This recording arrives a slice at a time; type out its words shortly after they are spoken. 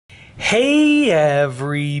Hey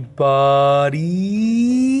everybody,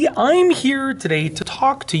 I'm here today to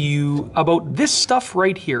talk to you about this stuff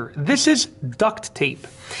right here. This is duct tape.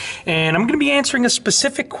 And I'm going to be answering a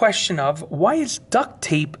specific question of why is duct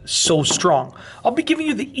tape so strong? I'll be giving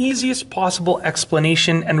you the easiest possible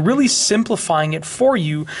explanation and really simplifying it for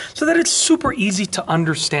you so that it's super easy to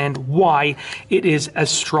understand why it is as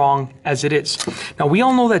strong as it is. Now, we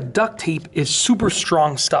all know that duct tape is super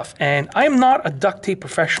strong stuff, and I am not a duct tape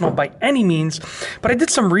professional by any means, but I did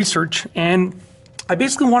some research and I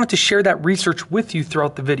basically wanted to share that research with you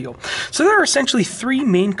throughout the video. So there are essentially three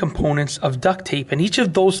main components of duct tape, and each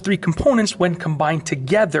of those three components, when combined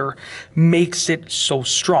together, makes it so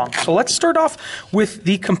strong. So let's start off with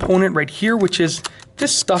the component right here, which is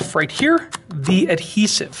this stuff right here, the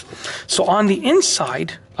adhesive. So on the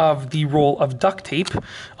inside of the roll of duct tape,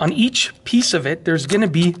 on each piece of it, there's going to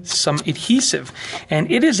be some adhesive, and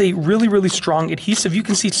it is a really, really strong adhesive. You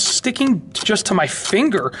can see it's sticking just to my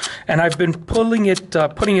finger, and I've been putting it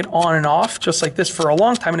on and off just like this for a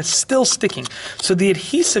long time, and it's still sticking. So the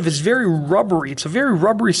adhesive is very rubbery. It's a very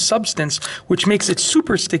rubbery substance, which makes it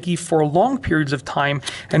super sticky for long periods of time,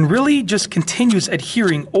 and really just continues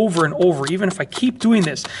adhering over and over. Even if I keep doing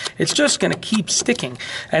this, it's just going to keep sticking,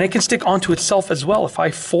 and it can stick onto itself as well. If I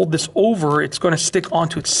fold this over, it's going to stick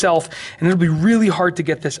onto itself, and it'll be really hard to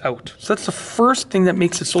get this out. So that's the first thing that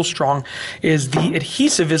makes it so strong, is the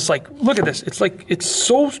adhesive is like, look at this. It's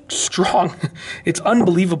so strong. It's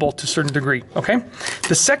unbelievable to a certain degree, okay?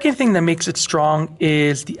 The second thing that makes it strong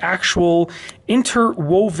is the actual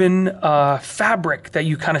interwoven fabric that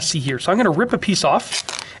you kind of see here. So I'm going to rip a piece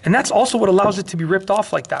off, and that's also what allows it to be ripped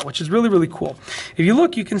off like that, which is really, really cool. If you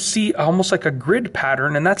look, you can see almost like a grid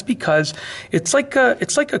pattern, and that's because it's like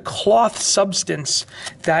a cloth substance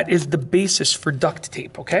that is the basis for duct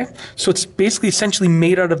tape, okay? So it's basically essentially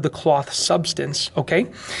made out of the cloth substance, okay?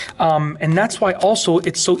 And that's why also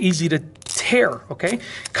it's so easy to tear, okay?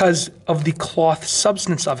 Because of the cloth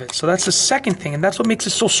substance of it. So that's the second thing, and that's what makes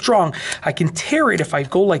it so strong. I can tear it if I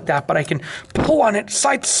go like that, but I can pull on it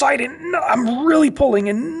side to side, and I'm really pulling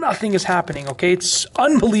and nothing is happening, okay? It's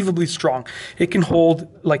unbelievably strong. It can hold,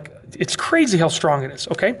 like, it's crazy how strong it is,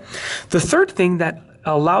 okay? The third thing that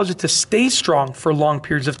allows it to stay strong for long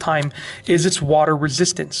periods of time is its water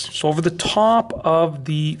resistance. So over the top of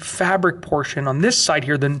the fabric portion on this side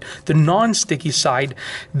here, the non-sticky side,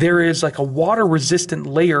 there is like a water resistant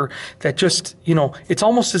layer that just, you know, it's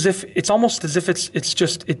almost as if it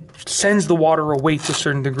sends the water away to a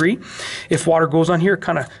certain degree. If water goes on here, it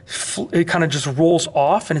kind of just rolls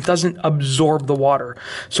off and it doesn't absorb the water.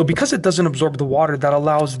 So because it doesn't absorb the water, that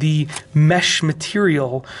allows the mesh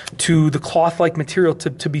material to the cloth-like material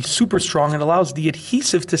to be super strong. It allows the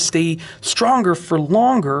adhesive to stay stronger for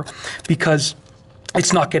longer because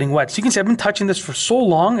it's not getting wet. So you can see I've been touching this for so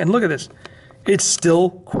long, and look at this. It's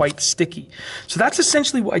still quite sticky. So that's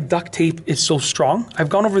essentially why duct tape is so strong. I've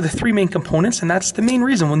gone over the three main components, and that's the main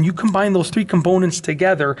reason. When you combine those three components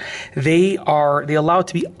together, they allow it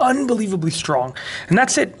to be unbelievably strong. And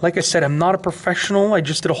that's it. Like I said, I'm not a professional. I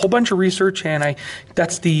just did a whole bunch of research, and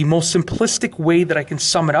that's the most simplistic way that I can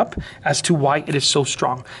sum it up as to why it is so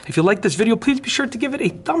strong. If you like this video, please be sure to give it a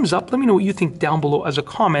thumbs up. Let me know what you think down below as a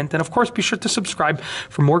comment. And of course, be sure to subscribe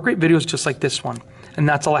for more great videos just like this one. And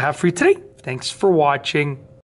that's all I have for you today. Thanks for watching.